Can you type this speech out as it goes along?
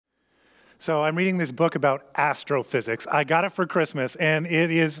So I'm reading this book about astrophysics. I got it for Christmas, and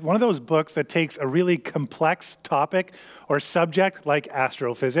it is one of those books that takes a really complex topic or subject like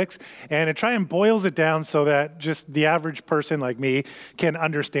astrophysics, and it tries and boils it down so that just the average person like me can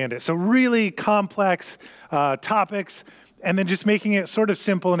understand it. So really complex topics, and then just making it sort of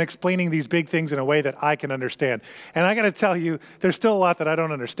simple and explaining these big things in a way that I can understand. And I got to tell you, there's still a lot that I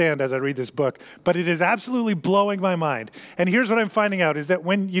don't understand as I read this book, but it is absolutely blowing my mind. And here's what I'm finding out is that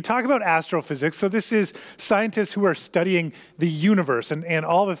when you talk about astrophysics, so this is scientists who are studying the universe and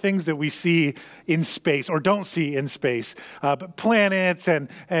all the things that we see in space or don't see in space, but planets and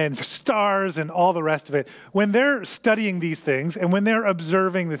stars and all the rest of it. When they're studying these things and when they're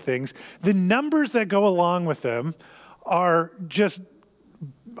observing the things, the numbers that go along with them are just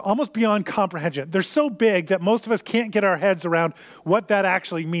almost beyond comprehension. They're so big that most of us can't get our heads around what that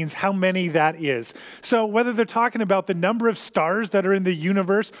actually means, how many that is. So whether they're talking about the number of stars that are in the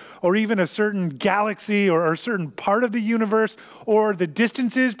universe, or even a certain galaxy or a certain part of the universe, or the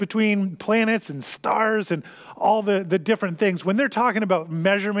distances between planets and stars and all the different things, when they're talking about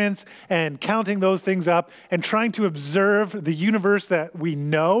measurements and counting those things up and trying to observe the universe that we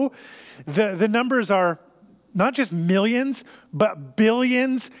know, the numbers are not just millions, but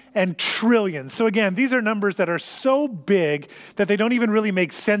billions and trillions. So again, these are numbers that are so big that they don't even really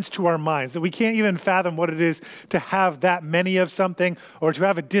make sense to our minds, that we can't even fathom what it is to have that many of something or to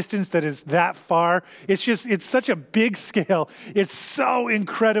have a distance that is that far. It's such a big scale. It's so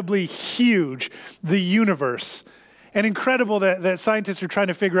incredibly huge, the universe. And incredible that scientists are trying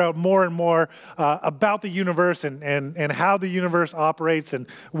to figure out more and more about the universe and how the universe operates and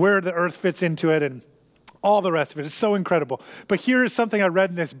where the earth fits into it and all the rest of it. It's so incredible. But here is something I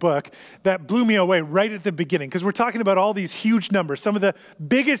read in this book that blew me away right at the beginning, because we're talking about all these huge numbers, some of the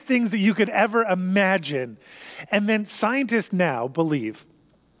biggest things that you could ever imagine. And then scientists now believe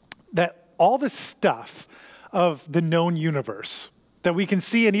that all the stuff of the known universe that we can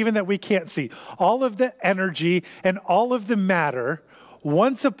see and even that we can't see, all of the energy and all of the matter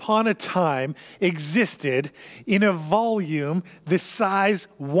once upon a time existed in a volume the size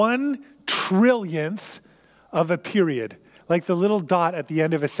 1/trillionth of a period, like the little dot at the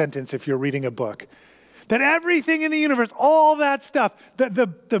end of a sentence if you're reading a book. That everything in the universe, all that stuff,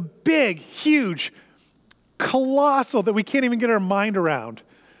 the big, huge, colossal, that we can't even get our mind around,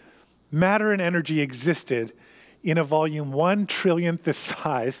 matter and energy existed in a volume 1/trillionth the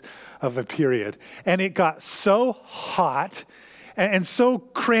size of a period. And it got so hot and so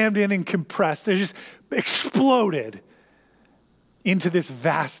crammed in and compressed, it just exploded into this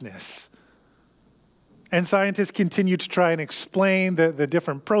vastness. And scientists continue to try and explain the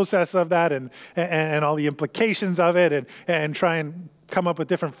different process of that and all the implications of it and try and come up with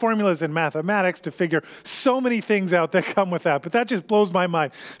different formulas in mathematics to figure so many things out that come with that. But that just blows my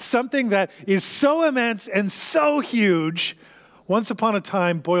mind. Something that is so immense and so huge, once upon a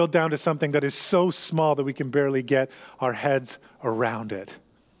time boiled down to something that is so small that we can barely get our heads around it.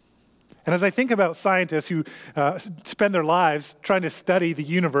 And as I think about scientists who spend their lives trying to study the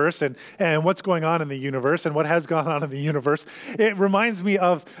universe and what's going on in the universe and what has gone on in the universe, it reminds me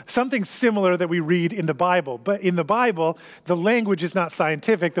of something similar that we read in the Bible. But in the Bible, the language is not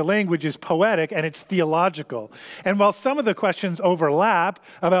scientific, the language is poetic and it's theological. And while some of the questions overlap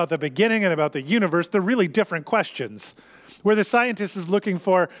about the beginning and about the universe, they're really different questions. Where the scientist is looking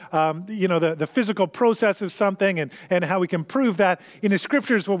for, the physical process of something and how we can prove that. In the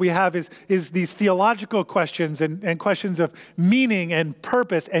scriptures, what we have is these theological questions and questions of meaning and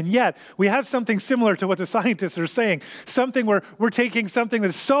purpose. And yet, we have something similar to what the scientists are saying. Something where we're taking something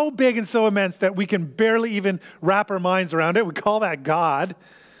that's so big and so immense that we can barely even wrap our minds around it. We call that God.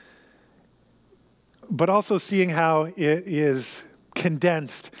 But also seeing how it is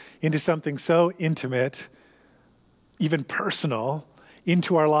condensed into something so intimate, even personal,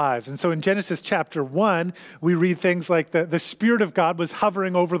 into our lives. And so in Genesis chapter 1, we read things like the Spirit of God was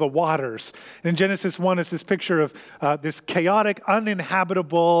hovering over the waters. And in Genesis 1, it's this picture of this chaotic,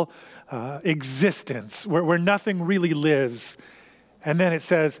 uninhabitable existence where nothing really lives. And then it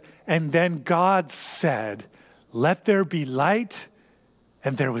says, and then God said, let there be light,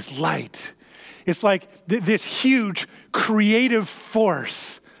 and there was light. It's like this huge creative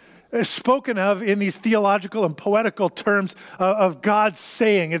force spoken of in these theological and poetical terms of God's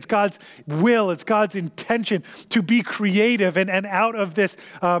saying. It's God's will, it's God's intention to be creative. And out of this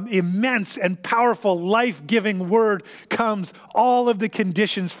immense and powerful life-giving word comes all of the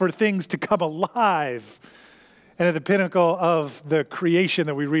conditions for things to come alive. And at the pinnacle of the creation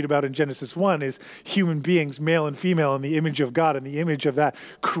that we read about in Genesis 1 is human beings, male and female, in the image of God, in the image of that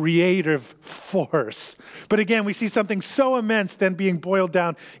creative force. But again, we see something so immense then being boiled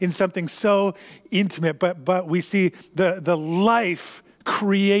down in something so intimate, but we see the life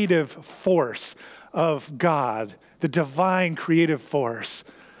creative force of God, the divine creative force,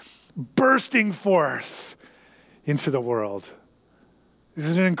 bursting forth into the world.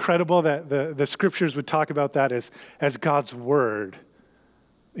 Isn't it incredible that the scriptures would talk about that as God's word?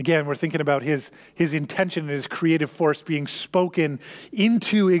 Again, we're thinking about his intention and his creative force being spoken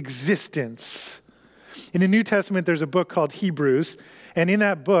into existence. In the New Testament, there's a book called Hebrews, and in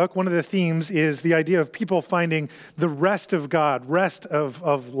that book, one of the themes is the idea of people finding the rest of God, rest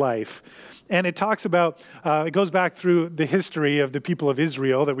of life. And it talks about, it goes back through the history of the people of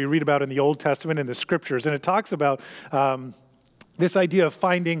Israel that we read about in the Old Testament and the scriptures, and it talks about this idea of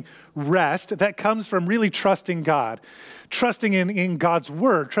finding rest that comes from really trusting God, trusting in God's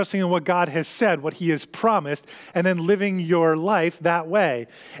word, trusting in what God has said, what he has promised, and then living your life that way.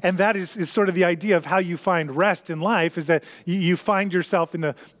 And that is sort of the idea of how you find rest in life, is that you find yourself in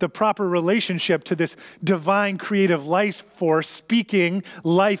the proper relationship to this divine creative life force speaking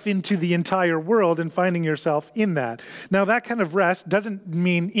life into the entire world and finding yourself in that. Now, that kind of rest doesn't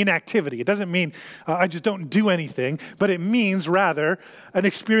mean inactivity. It doesn't mean I just don't do anything, but it means rather an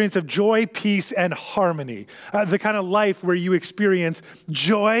experience of joy, peace, and harmony. The kind of life where you experience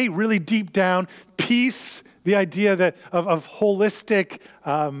joy really deep down, peace, the idea that of holistic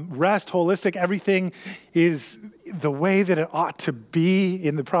rest, holistic, everything is the way that it ought to be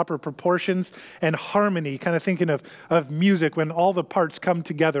in the proper proportions, and harmony, kind of thinking of music when all the parts come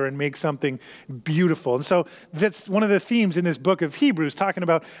together and make something beautiful. And so that's one of the themes in this book of Hebrews, talking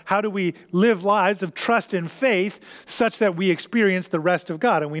about how do we live lives of trust and faith such that we experience the rest of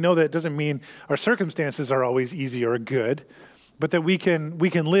God. And we know that it doesn't mean our circumstances are always easy or good, but that we can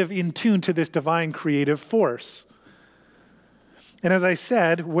live in tune to this divine creative force. And as I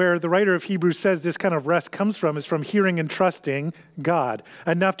said, where the writer of Hebrews says this kind of rest comes from is from hearing and trusting God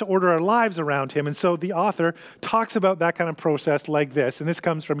enough to order our lives around him. And so the author talks about that kind of process like this. And this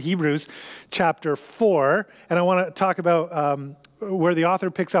comes from Hebrews chapter 4. And I want to talk about where the author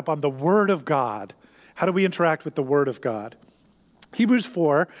picks up on the Word of God. How do we interact with the Word of God? Hebrews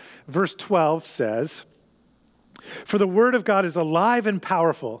 4, verse 12 says, "For the Word of God is alive and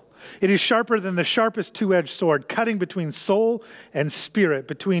powerful. It is sharper than the sharpest two-edged sword, cutting between soul and spirit,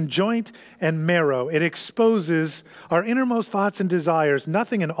 between joint and marrow. It exposes our innermost thoughts and desires.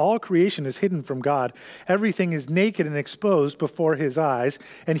 Nothing in all creation is hidden from God. Everything is naked and exposed before his eyes,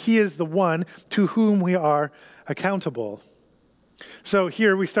 and he is the one to whom we are accountable." So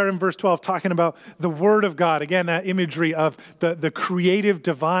here we start in verse 12 talking about the Word of God. Again, that imagery of the creative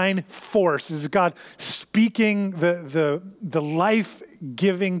divine force. This is God speaking the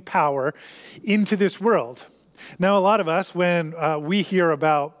life-giving power into this world. Now, a lot of us, when we hear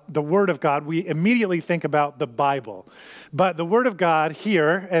about the Word of God, we immediately think about the Bible. But the Word of God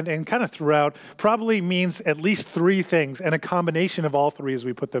here, and kind of throughout, probably means at least three things, and a combination of all three as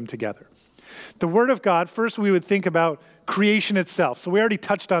we put them together. The Word of God, first we would think about creation itself. So we already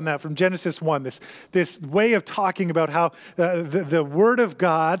touched on that from Genesis 1, this way of talking about how the Word of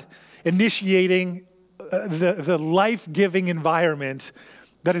God initiating the life-giving environment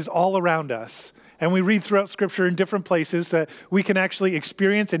that is all around us. And we read throughout Scripture in different places that we can actually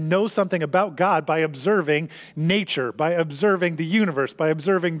experience and know something about God by observing nature, by observing the universe, by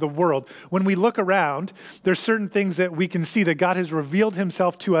observing the world. When we look around, there's certain things that we can see that God has revealed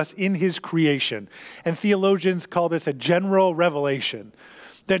himself to us in his creation. And theologians call this a general revelation.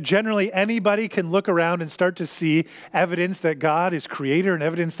 That generally anybody can look around and start to see evidence that God is creator and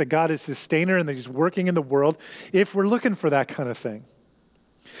evidence that God is sustainer and that he's working in the world if we're looking for that kind of thing.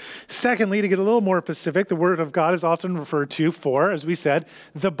 Secondly, to get a little more specific, the Word of God is often referred to for, as we said,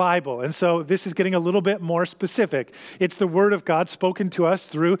 the Bible. And so this is getting a little bit more specific. It's the Word of God spoken to us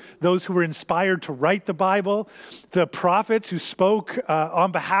through those who were inspired to write the Bible, the prophets who spoke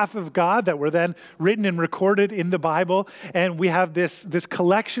on behalf of God that were then written and recorded in the Bible. And we have this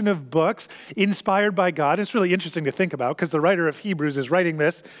collection of books inspired by God. It's really interesting to think about because the writer of Hebrews is writing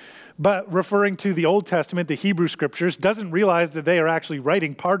this, but referring to the Old Testament, the Hebrew Scriptures, doesn't realize that they are actually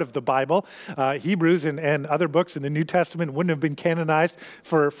writing part of the Bible. Hebrews and other books in the New Testament wouldn't have been canonized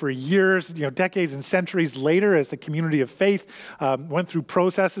for years, decades and centuries later as the community of faith went through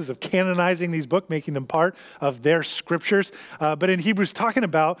processes of canonizing these books, making them part of their Scriptures. But in Hebrews, talking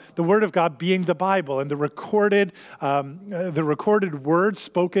about the Word of God being the Bible and the recorded words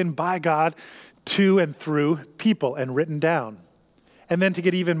spoken by God to and through people and written down. And then to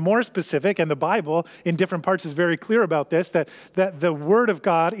get even more specific, and the Bible in different parts is very clear about this, that the Word of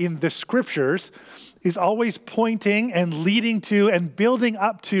God in the Scriptures is always pointing and leading to and building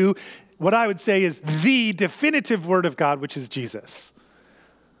up to what I would say is the definitive Word of God, which is Jesus.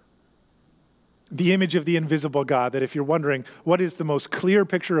 The image of the invisible God, that if you're wondering what is the most clear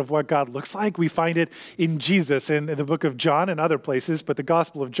picture of what God looks like, we find it in Jesus in the book of John and other places, but the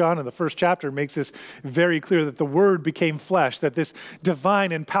Gospel of John in the first chapter makes this very clear that the Word became flesh, that this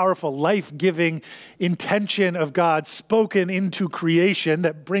divine and powerful life-giving intention of God spoken into creation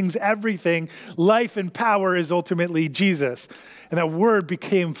that brings everything, life and power is ultimately Jesus. And that Word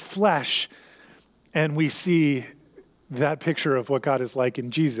became flesh, and we see that picture of what God is like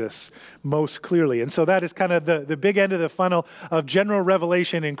in Jesus most clearly. And so that is kind of the big end of the funnel of general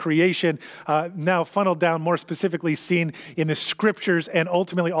revelation and creation, now funneled down more specifically seen in the Scriptures, and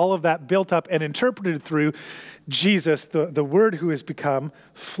ultimately all of that built up and interpreted through Jesus, the Word who has become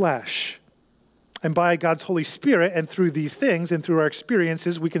flesh. And by God's Holy Spirit and through these things and through our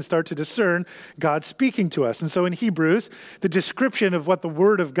experiences, we can start to discern God speaking to us. And so in Hebrews, the description of what the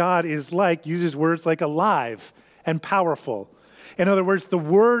Word of God is like uses words like alive and powerful. In other words, the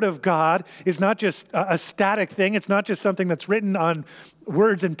Word of God is not just a static thing. It's not just something that's written on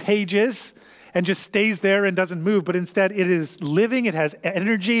words and pages and just stays there and doesn't move, but instead it is living, it has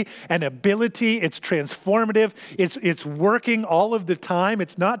energy and ability, it's transformative, it's working all of the time.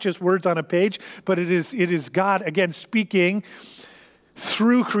 It's not just words on a page, but it is God, again, speaking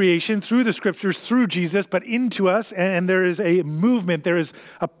through creation, through the Scriptures, through Jesus, but into us, and there is a movement, there is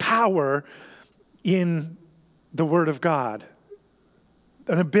a power in the Word of God,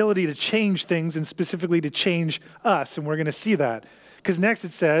 an ability to change things and specifically to change us. And we're going to see that. Because next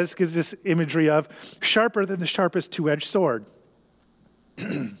it says, gives this imagery of sharper than the sharpest two-edged sword,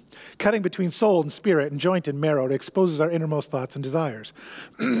 cutting between soul and spirit and joint and marrow. It exposes our innermost thoughts and desires.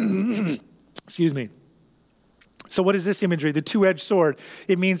 Excuse me. So what is this imagery? The two-edged sword.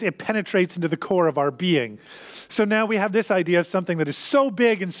 It means it penetrates into the core of our being. So now we have this idea of something that is so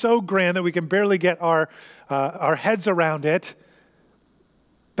big and so grand that we can barely get our heads around it.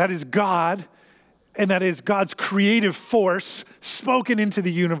 That is God, and that is God's creative force spoken into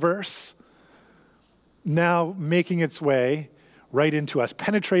the universe, now making its way right into us,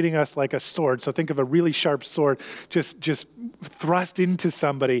 penetrating us like a sword. So think of a really sharp sword just thrust into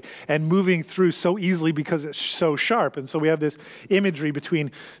somebody and moving through so easily because it's so sharp. And so we have this imagery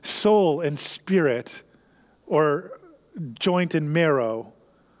between soul and spirit, or joint and marrow,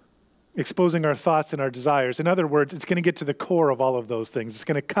 exposing our thoughts and our desires. In other words, it's going to get to the core of all of those things. It's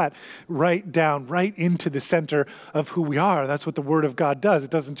going to cut right down, right into the center of who we are. That's what the Word of God does.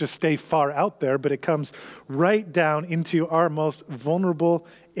 It doesn't just stay far out there, but it comes right down into our most vulnerable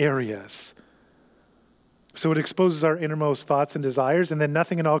areas. So it exposes our innermost thoughts and desires, and then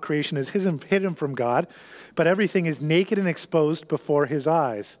nothing in all creation is hidden from God, but everything is naked and exposed before His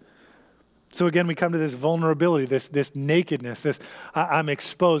eyes. So again, we come to this vulnerability, this nakedness, this I'm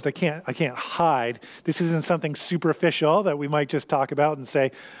exposed. I can't hide. This isn't something superficial that we might just talk about and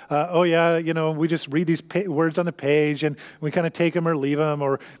say, oh yeah, we just read these words on the page and we kind of take them or leave them,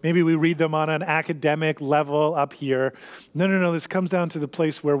 or maybe we read them on an academic level up here. No. This comes down to the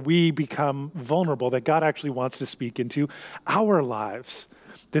place where we become vulnerable, that God actually wants to speak into our lives,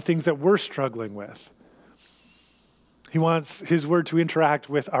 the things that we're struggling with. He wants His Word to interact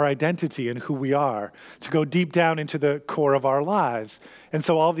with our identity and who we are, to go deep down into the core of our lives. And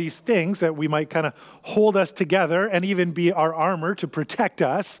so all these things that we might kind of hold us together and even be our armor to protect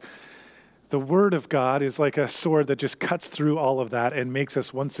us, the Word of God is like a sword that just cuts through all of that and makes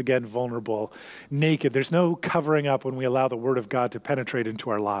us once again vulnerable, naked. There's no covering up when we allow the Word of God to penetrate into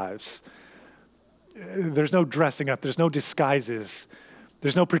our lives. There's no dressing up. There's no disguises.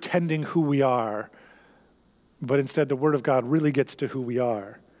 There's no pretending who we are. But instead, the Word of God really gets to who we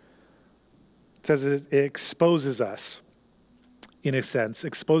are. It says it exposes us, in a sense,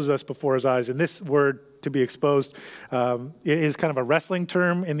 exposes us before His eyes. And this word, to be exposed, is kind of a wrestling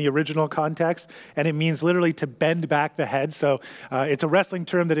term in the original context, and it means literally to bend back the head. So it's a wrestling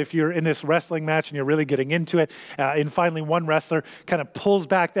term that if you're in this wrestling match and you're really getting into it, and finally one wrestler kind of pulls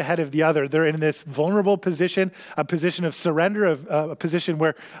back the head of the other, they're in this vulnerable position, a position of surrender, a position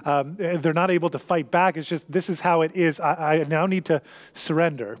where they're not able to fight back. It's just, this is how it is. I now need to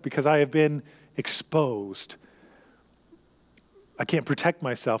surrender because I have been exposed. I can't protect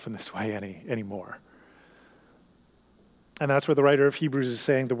myself in this way anymore. And that's where the writer of Hebrews is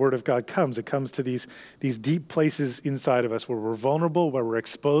saying the Word of God comes. It comes to these deep places inside of us where we're vulnerable, where we're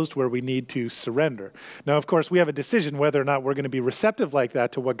exposed, where we need to surrender. Now, of course, we have a decision whether or not we're going to be receptive like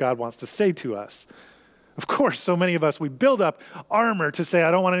that to what God wants to say to us. Of course, so many of us, we build up armor to say,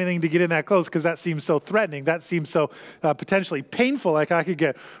 I don't want anything to get in that close because that seems so threatening. That seems so potentially painful, like I could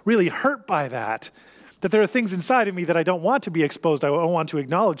get really hurt by that. That there are things inside of me that I don't want to be exposed. I don't want to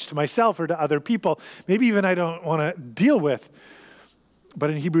acknowledge to myself or to other people. Maybe even I don't want to deal with. But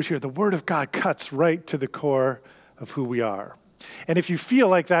in Hebrews here, the Word of God cuts right to the core of who we are. And if you feel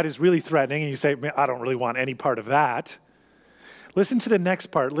like that is really threatening and you say, I don't really want any part of that, listen to the next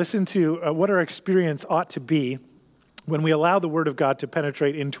part. Listen to what our experience ought to be when we allow the Word of God to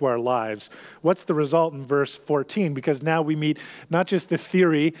penetrate into our lives. What's the result in verse 14? Because now we meet not just the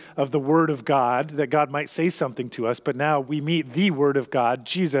theory of the Word of God, that God might say something to us, but now we meet the Word of God,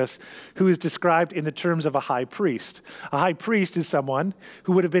 Jesus, who is described in the terms of a high priest. A high priest is someone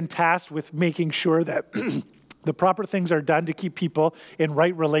who would have been tasked with making sure that the proper things are done to keep people in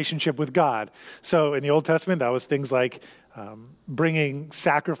right relationship with God. So in the Old Testament, that was things like bringing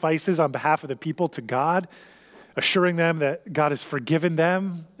sacrifices on behalf of the people to God, assuring them that God has forgiven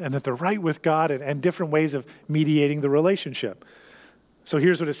them and that they're right with God, and different ways of mediating the relationship. So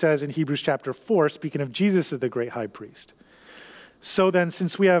here's what it says in Hebrews chapter 4, speaking of Jesus as the great high priest. So then,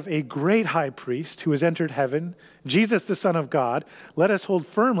 since we have a great high priest who has entered heaven, Jesus the Son of God, let us hold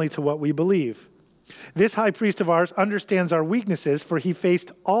firmly to what we believe. This high priest of ours understands our weaknesses, for he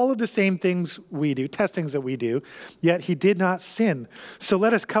faced all of the same things we do, testings that we do, yet he did not sin. So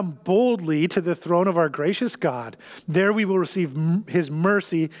let us come boldly to the throne of our gracious God. There we will receive his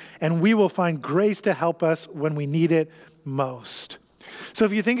mercy, and we will find grace to help us when we need it most. So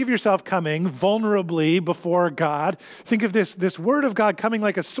if you think of yourself coming vulnerably before God, think of this Word of God coming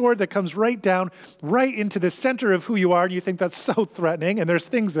like a sword that comes right down, right into the center of who you are, and you think that's so threatening, and there's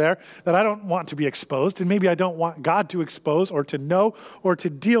things there that I don't want to be exposed, and maybe I don't want God to expose or to know or to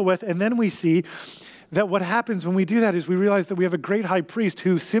deal with. And then we see that what happens when we do that is we realize that we have a great high priest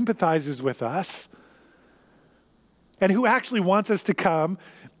who sympathizes with us and who actually wants us to come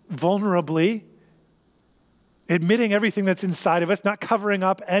vulnerably, admitting everything that's inside of us, not covering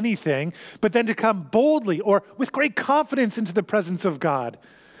up anything, but then to come boldly or with great confidence into the presence of God.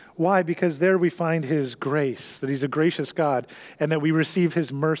 Why? Because there we find his grace, that he's a gracious God, and that we receive his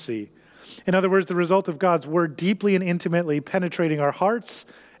mercy. In other words, the result of God's word deeply and intimately penetrating our hearts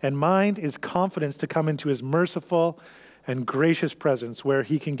and mind is confidence to come into his merciful and gracious presence where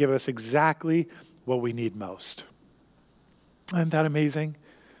he can give us exactly what we need most. Isn't that amazing?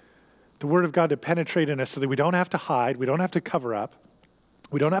 The Word of God to penetrate in us so that we don't have to hide, we don't have to cover up,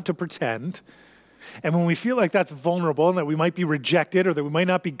 we don't have to pretend. And when we feel like that's vulnerable and that we might be rejected or that we might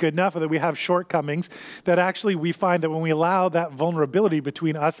not be good enough or that we have shortcomings, that actually we find that when we allow that vulnerability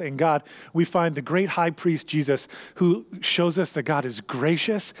between us and God, we find the great high priest Jesus who shows us that God is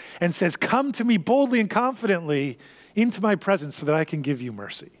gracious and says, come to me boldly and confidently into my presence so that I can give you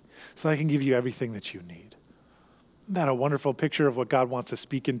mercy, so I can give you everything that you need. Isn't that a wonderful picture of what God wants to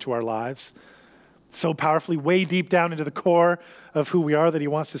speak into our lives? So powerfully, way deep down into the core of who we are, that he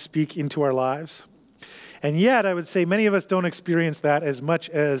wants to speak into our lives. And yet, I would say many of us don't experience that as much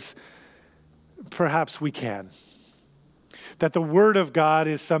as perhaps we can. That the Word of God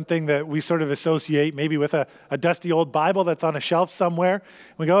is something that we sort of associate maybe with a dusty old Bible that's on a shelf somewhere.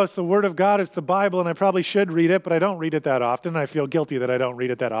 We go, it's the Word of God, it's the Bible, and I probably should read it, but I don't read it that often. I feel guilty that I don't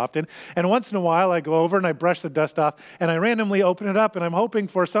read it that often. And once in a while, I go over and I brush the dust off, and I randomly open it up, and I'm hoping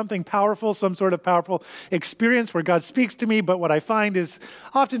for something powerful, some sort of powerful experience where God speaks to me, but what I find is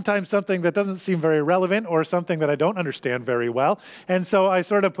oftentimes something that doesn't seem very relevant or something that I don't understand very well. And so I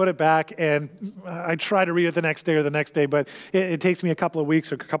sort of put it back, and I try to read it the next day or the next day, but it takes me a couple of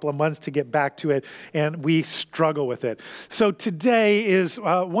weeks or a couple of months to get back to it, and we struggle with it. So today is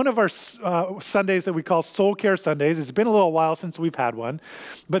one of our Sundays that we call Soul Care Sundays. It's been a little while since we've had one,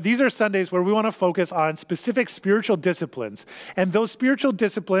 but these are Sundays where we want to focus on specific spiritual disciplines. And those spiritual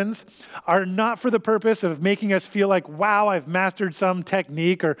disciplines are not for the purpose of making us feel like, wow, I've mastered some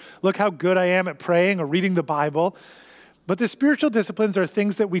technique, or look how good I am at praying or reading the Bible. But the spiritual disciplines are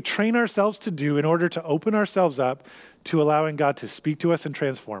things that we train ourselves to do in order to open ourselves up to allowing God to speak to us and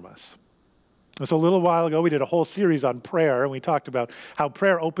transform us. So a little while ago, we did a whole series on prayer, and we talked about how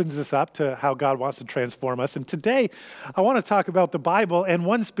prayer opens us up to how God wants to transform us. And today, I want to talk about the Bible and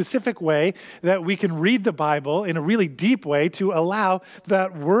one specific way that we can read the Bible in a really deep way to allow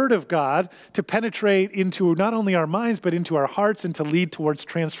that Word of God to penetrate into not only our minds, but into our hearts and to lead towards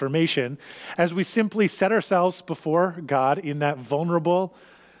transformation as we simply set ourselves before God in that vulnerable,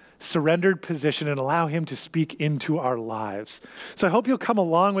 surrendered position and allow him to speak into our lives. So I hope you'll come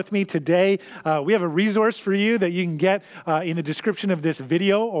along with me today. We have a resource for you that you can get in the description of this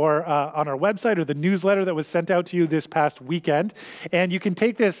video or on our website or the newsletter that was sent out to you this past weekend. And you can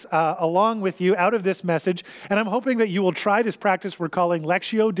take this along with you out of this message. And I'm hoping that you will try this practice we're calling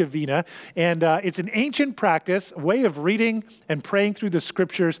Lectio Divina. And it's an ancient practice, a way of reading and praying through the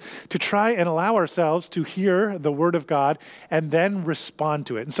scriptures to try and allow ourselves to hear the word of God and then respond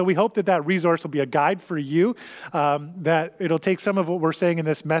to it. And so we hope that that resource will be a guide for you, that it'll take some of what we're saying in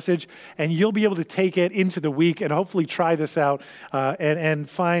this message and you'll be able to take it into the week and hopefully try this out and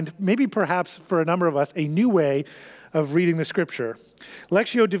find maybe perhaps for a number of us a new way of reading the scripture.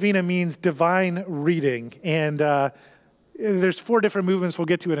 Lectio Divina means divine reading, and there's 4 different movements we'll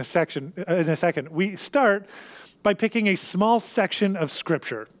get to in a second. We start by picking a small section of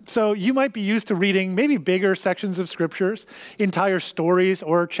scripture. So you might be used to reading maybe bigger sections of scriptures, entire stories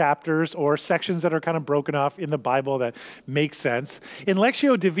or chapters or sections that are kind of broken off in the Bible that make sense. In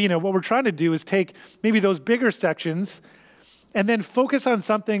Lectio Divina, what we're trying to do is take maybe those bigger sections and then focus on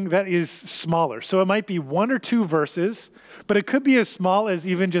something that is smaller. So it might be 1 or 2 verses, but it could be as small as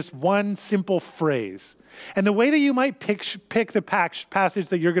even just one simple phrase. And the way that you might pick the passage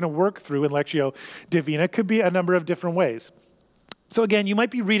that you're going to work through in Lectio Divina could be a number of different ways. So again, you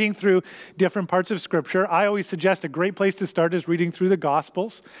might be reading through different parts of Scripture. I always suggest a great place to start is reading through the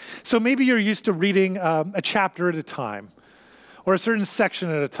Gospels. So maybe you're used to reading a chapter at a time or a certain section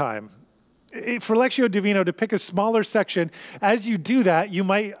at a time. For Lectio Divina, to pick a smaller section, as you do that, you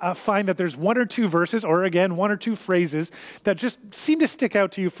might find that there's 1 or 2 verses, or again, 1 or 2 phrases that just seem to stick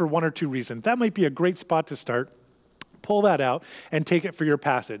out to you for 1 or 2 reasons. That might be a great spot to start. Pull that out and take it for your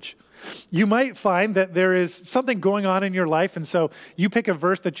passage. You might find that there is something going on in your life, and so you pick a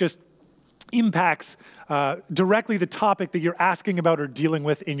verse that just impacts directly the topic that you're asking about or dealing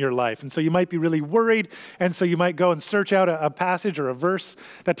with in your life. And so you might be really worried, and so you might go and search out a passage or a verse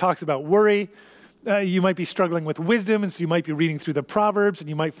that talks about worry. You might be struggling with wisdom, and so you might be reading through the Proverbs, and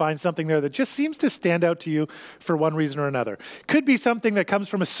you might find something there that just seems to stand out to you for one reason or another. Could be something that comes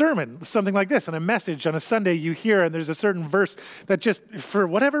from a sermon, something like this, on a message on a Sunday you hear, and there's a certain verse that just, for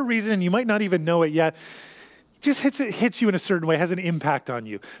whatever reason, and you might not even know it yet, just hits you in a certain way, has an impact on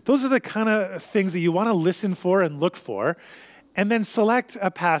you. Those are the kind of things that you want to listen for and look for, and then select a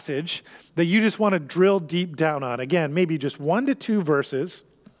passage that you just want to drill deep down on. Again, maybe just 1 to 2 verses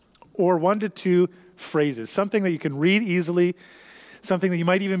or 1 to 2 phrases, something that you can read easily, something that you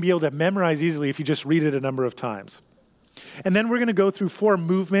might even be able to memorize easily if you just read it a number of times. And then we're going to go through 4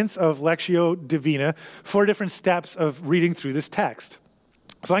 movements of Lectio Divina, 4 different steps of reading through this text.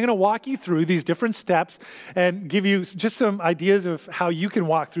 So I'm going to walk you through these different steps and give you just some ideas of how you can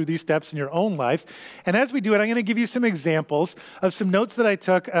walk through these steps in your own life. And as we do it, I'm going to give you some examples of some notes that I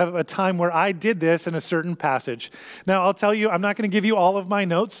took of a time where I did this in a certain passage. Now, I'll tell you, I'm not going to give you all of my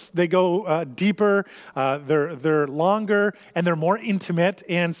notes. They go deeper, they're longer, and they're more intimate.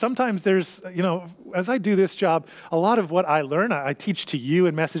 And sometimes there's, as I do this job, a lot of what I learn, I teach to you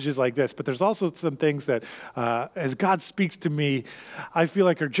in messages like this, but there's also some things that as God speaks to me, I feel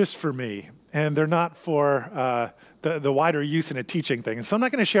like are just for me, and they're not for the wider use in a teaching thing. And so I'm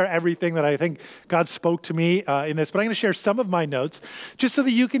not going to share everything that I think God spoke to me in this, but I'm going to share some of my notes just so that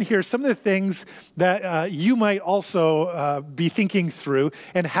you can hear some of the things that you might also be thinking through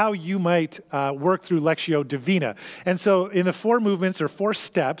and how you might work through Lectio Divina. And so in the 4 movements or 4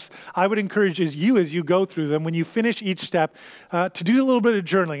 steps, I would encourage you as you go through them, when you finish each step, to do a little bit of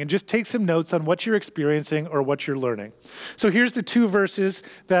journaling and just take some notes on what you're experiencing or what you're learning. So here's the 2 verses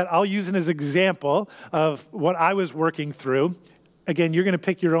that I'll use as an example of what I was working through. Again, you're going to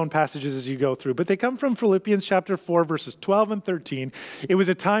pick your own passages as you go through, but they come from Philippians chapter 4, verses 12 and 13. It was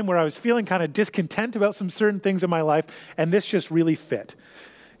a time where I was feeling kind of discontent about some certain things in my life, and this just really fit.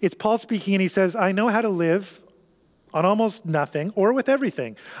 It's Paul speaking, and he says, I know how to live on almost nothing or with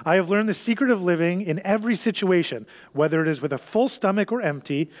everything. I have learned the secret of living in every situation, whether it is with a full stomach or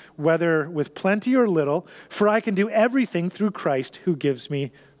empty, whether with plenty or little, for I can do everything through Christ who gives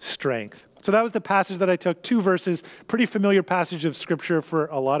me strength. So that was the passage that I took, 2 verses, pretty familiar passage of Scripture for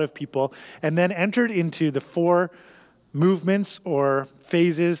a lot of people, and then entered into the 4 movements or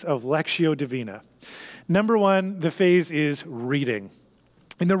phases of Lectio Divina. Number 1, the phase is reading.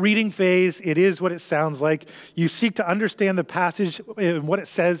 In the reading phase, it is what it sounds like. You seek to understand the passage and what it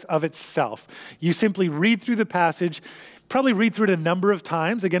says of itself. You simply read through the passage, probably read through it a number of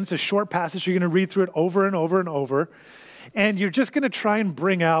times. Again, it's a short passage. You're going to read through it over and over and over. And you're just going to try and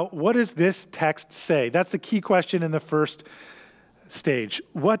bring out, what does this text say? That's the key question in the first stage.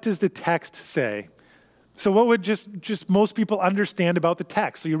 What does the text say? So what would just most people understand about the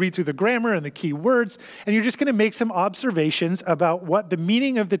text? So you read through the grammar and the key words, and you're just going to make some observations about what the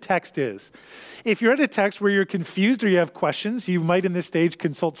meaning of the text is. If you're at a text where you're confused or you have questions, you might in this stage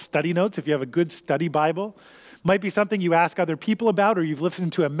consult study notes if you have a good study Bible. Might be something you ask other people about or you've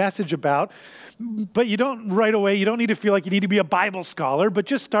listened to a message about, but you don't right away, you don't need to feel like you need to be a Bible scholar, but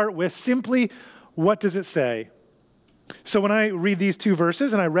just start with simply, what does it say? So when I read these two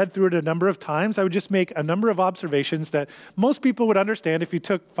verses, and I read through it a number of times, I would just make a number of observations that most people would understand if you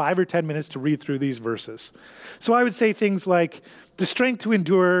took 5 or 10 minutes to read through these verses. So I would say things like, the strength to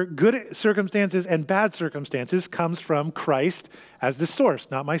endure good circumstances and bad circumstances comes from Christ as the source,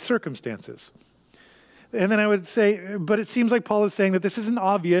 not my circumstances. And then I would say, but it seems like Paul is saying that this isn't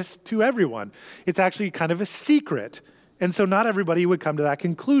obvious to everyone. It's actually kind of a secret. And so not everybody would come to that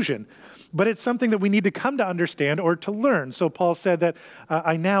conclusion. But it's something that we need to come to understand or to learn. So Paul said that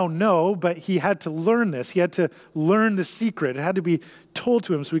I now know, but he had to learn this. He had to learn the secret. It had to be told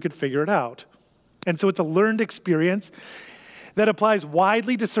to him so he could figure it out. And so it's a learned experience that applies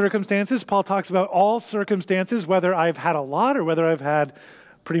widely to circumstances. Paul talks about all circumstances, whether I've had a lot or whether I've had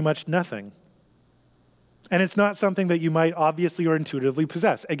pretty much nothing. And it's not something that you might obviously or intuitively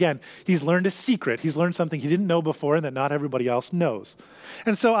possess. Again, he's learned a secret. He's learned something he didn't know before and that not everybody else knows.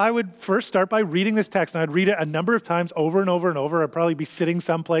 And so I would first start by reading this text, and I'd read it a number of times over and over and over. I'd probably be sitting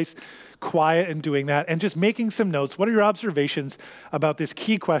someplace quiet and doing that and just making some notes. What are your observations about this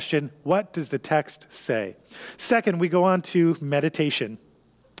key question? What does the text say? Second, we go on to meditation.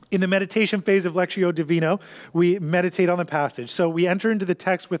 In the meditation phase of Lectio Divina, we meditate on the passage. So we enter into the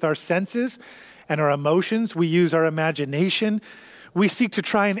text with our senses and our emotions. We use our imagination. We seek to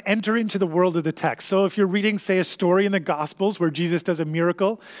try and enter into the world of the text. So if you're reading, say, a story in the Gospels where Jesus does a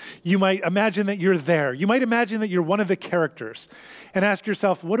miracle, you might imagine that you're there. You might imagine that you're one of the characters and ask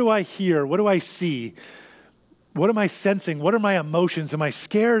yourself, what do I hear? What do I see? What am I sensing? What are my emotions? Am I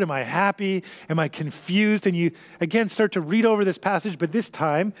scared? Am I happy? Am I confused? And you, again, start to read over this passage, but this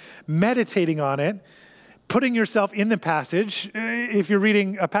time, meditating on it, putting yourself in the passage. If you're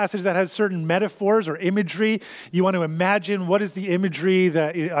reading a passage that has certain metaphors or imagery, you want to imagine what is the imagery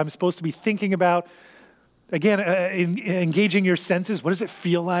that I'm supposed to be thinking about. Again, engaging your senses. What does it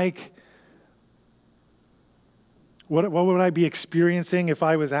feel like? What would I be experiencing if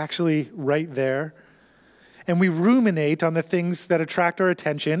I was actually right there? And we ruminate on the things that attract our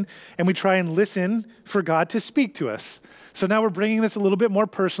attention, and we try and listen for God to speak to us. So now we're bringing this a little bit more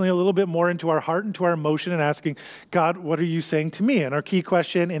personally, a little bit more into our heart, into our emotion, and asking, God, what are you saying to me? And our key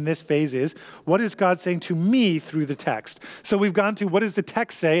question in this phase is, what is God saying to me through the text? So we've gone to, what does the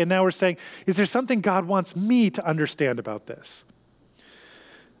text say? And now we're saying, is there something God wants me to understand about this?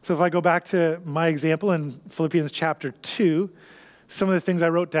 So if I go back to my example in Philippians chapter 2, some of the things I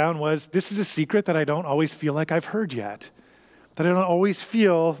wrote down was, this is a secret that I don't always feel like I've heard yet, that I don't always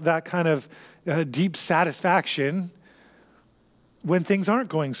feel that kind of deep satisfaction when things aren't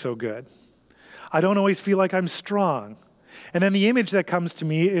going so good. I don't always feel like I'm strong. And then the image that comes to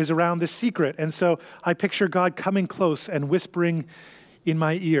me is around this secret. And so I picture God coming close and whispering in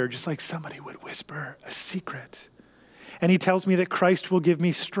my ear, just like somebody would whisper a secret. And he tells me that Christ will give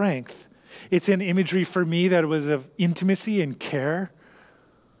me strength. It's an imagery for me that was of intimacy and care,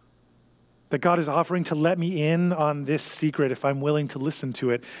 that God is offering to let me in on this secret if I'm willing to listen to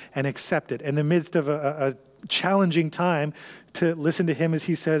it and accept it. In the midst of a challenging time, to listen to him as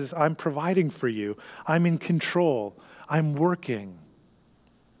he says, I'm providing for you. I'm in control. I'm working.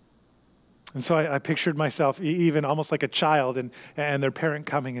 And so I pictured myself even almost like a child and their parent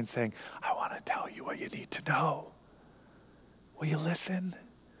coming and saying, I want to tell you what you need to know. Will you listen?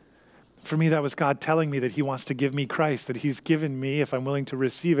 For me, that was God telling me that he wants to give me Christ, that he's given me, if I'm willing to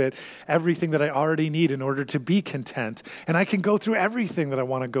receive it, everything that I already need in order to be content. And I can go through everything that I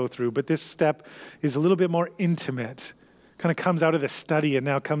want to go through, but this step is a little bit more intimate, kind of comes out of the study and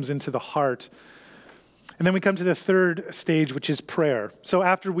now comes into the heart. And then we come to the third stage, which is prayer. So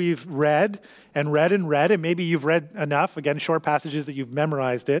after we've read, and maybe you've read enough, again, short passages that you've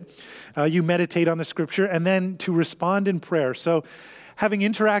memorized it, you meditate on the scripture, and then to respond in prayer. So having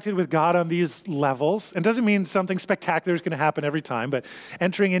interacted with God on these levels, and doesn't mean something spectacular is going to happen every time, but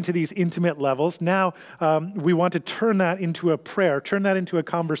entering into these intimate levels, now we want to turn that into a prayer, turn that into a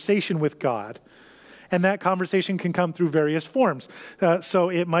conversation with God. And that conversation can come through various forms. So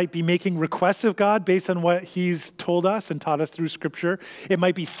it might be making requests of God based on what he's told us and taught us through Scripture. It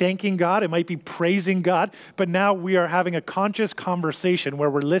might be thanking God. It might be praising God. But now we are having a conscious conversation where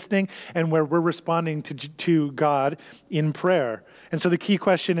we're listening and where we're responding to God in prayer. And so the key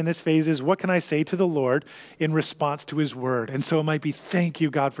question in this phase is, what can I say to the Lord in response to his word? And so it might be, thank you,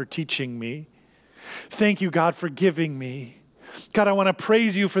 God, for teaching me. Thank you, God, for giving me. God, I want to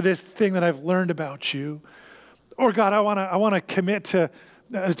praise you for this thing that I've learned about you. Or God, I want to commit to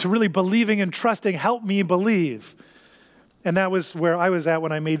really believing and trusting. Help me believe. And that was where I was at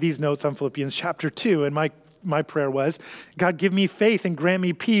when I made these notes on Philippians chapter 2. And my prayer was, God, give me faith and grant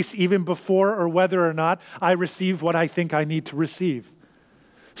me peace even before or whether or not I receive what I think I need to receive.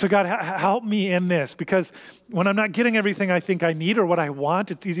 So God, help me in this, because when I'm not getting everything I think I need or what I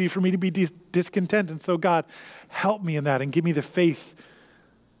want, it's easy for me to be discontent. And so God, help me in that and give me the faith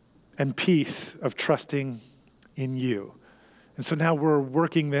and peace of trusting in you. And so now we're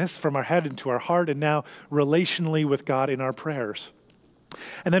working this from our head into our heart and now relationally with God in our prayers.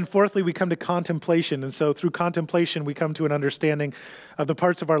 And then fourthly, we come to contemplation. And so through contemplation, we come to an understanding of the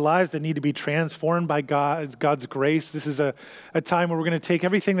parts of our lives that need to be transformed by God's grace. This is a time where we're going to take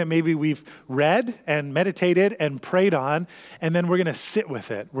everything that maybe we've read and meditated and prayed on, and then we're going to sit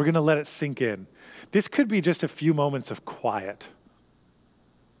with it. We're going to let it sink in. This could be just a few moments of quiet.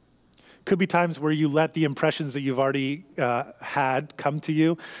 Could be times where you let the impressions that you've already had come to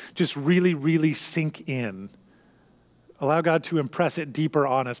you just really, really sink in. Allow God to impress it deeper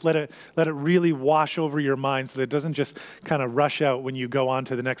on us. Let it really wash over your mind so that it doesn't just kind of rush out when you go on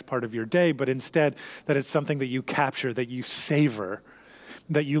to the next part of your day, but instead that it's something that you capture, that you savor,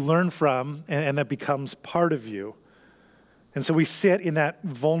 that you learn from, and that becomes part of you. And so we sit in that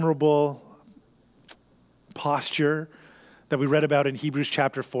vulnerable posture that we read about in Hebrews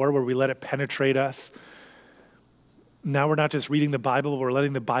chapter 4, where we let it penetrate us. Now we're not just reading the Bible, we're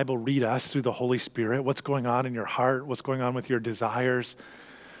letting the Bible read us through the Holy Spirit. What's going on in your heart? What's going on with your desires?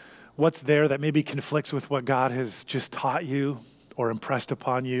 What's there that maybe conflicts with what God has just taught you or impressed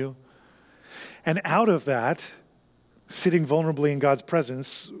upon you? And out of that, sitting vulnerably in God's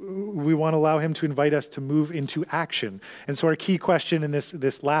presence, we want to allow him to invite us to move into action. And so our key question in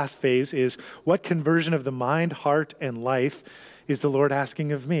this last phase is, what conversion of the mind, heart, and life is the Lord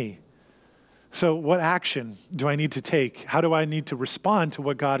asking of me? So what action do I need to take? How do I need to respond to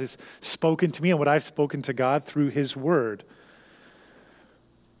what God has spoken to me and what I've spoken to God through his word?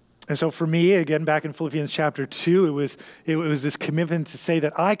 And so for me, again, back in Philippians chapter 2, it was this commitment to say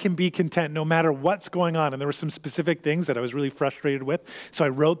that I can be content no matter what's going on. And there were some specific things that I was really frustrated with. So I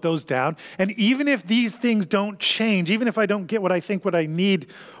wrote those down. And even if these things don't change, even if I don't get what I think, what I need,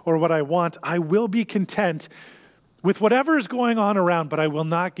 or what I want, I will be content with whatever is going on around, but I will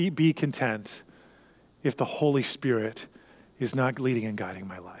not be content if the Holy Spirit is not leading and guiding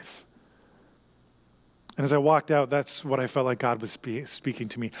my life. And as I walked out, that's what I felt like God was speaking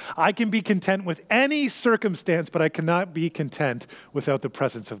to me. I can be content with any circumstance, but I cannot be content without the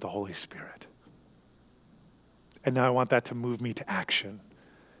presence of the Holy Spirit. And now I want that to move me to action.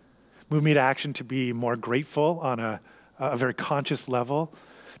 Move me to action to be more grateful on a very conscious level,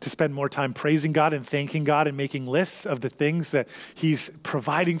 to spend more time praising God and thanking God and making lists of the things that he's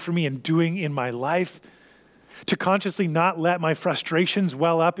providing for me and doing in my life, to consciously not let my frustrations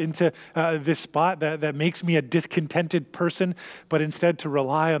well up into this spot that makes me a discontented person, but instead to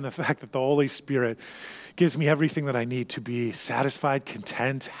rely on the fact that the Holy Spirit gives me everything that I need to be satisfied,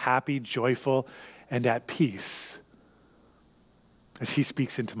 content, happy, joyful, and at peace as he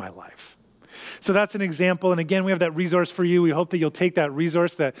speaks into my life. So that's an example. And again, we have that resource for you. We hope that you'll take that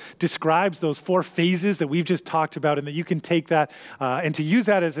resource that describes those 4 phases that we've just talked about, and that you can take that and to use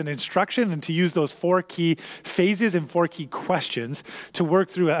that as an instruction, and to use those 4 key phases and 4 key questions to work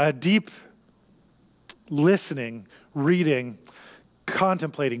through a deep listening, reading,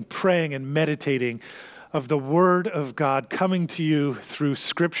 contemplating, praying, and meditating of the Word of God coming to you through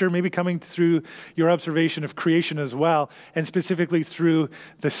Scripture, maybe coming through your observation of creation as well, and specifically through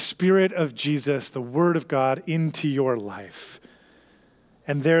the Spirit of Jesus, the Word of God, into your life.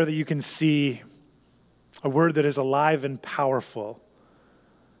 And there that you can see a Word that is alive and powerful.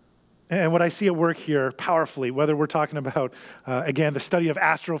 And what I see at work here powerfully, whether we're talking about, again, the study of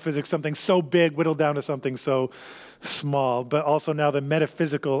astrophysics, something so big whittled down to something so small, but also now the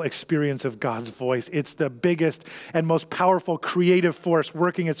metaphysical experience of God's voice. It's the biggest and most powerful creative force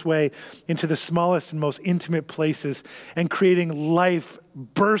working its way into the smallest and most intimate places and creating life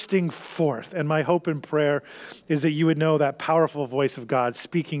bursting forth. And my hope and prayer is that you would know that powerful voice of God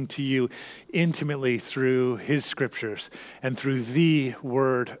speaking to you intimately through his scriptures and through the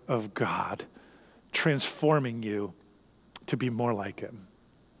Word of God, transforming you to be more like him.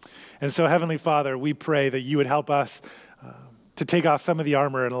 And so, Heavenly Father, we pray that you would help us to take off some of the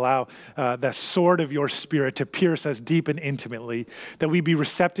armor and allow the sword of your Spirit to pierce us deep and intimately, that we be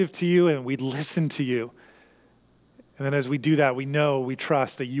receptive to you and we'd listen to you. And then as we do that, we know, we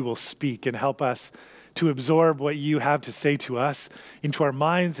trust that you will speak and help us to absorb what you have to say to us into our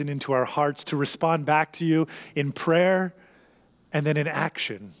minds and into our hearts, to respond back to you in prayer and then in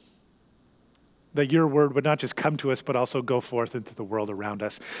action. That your word would not just come to us, but also go forth into the world around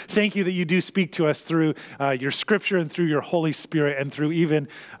us. Thank you that you do speak to us through your scripture and through your Holy Spirit and through even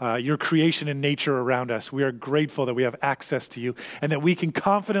your creation and nature around us. We are grateful that we have access to you and that we can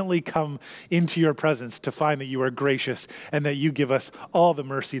confidently come into your presence to find that you are gracious and that you give us all the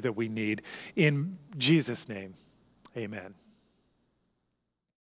mercy that we need. In Jesus' name, amen.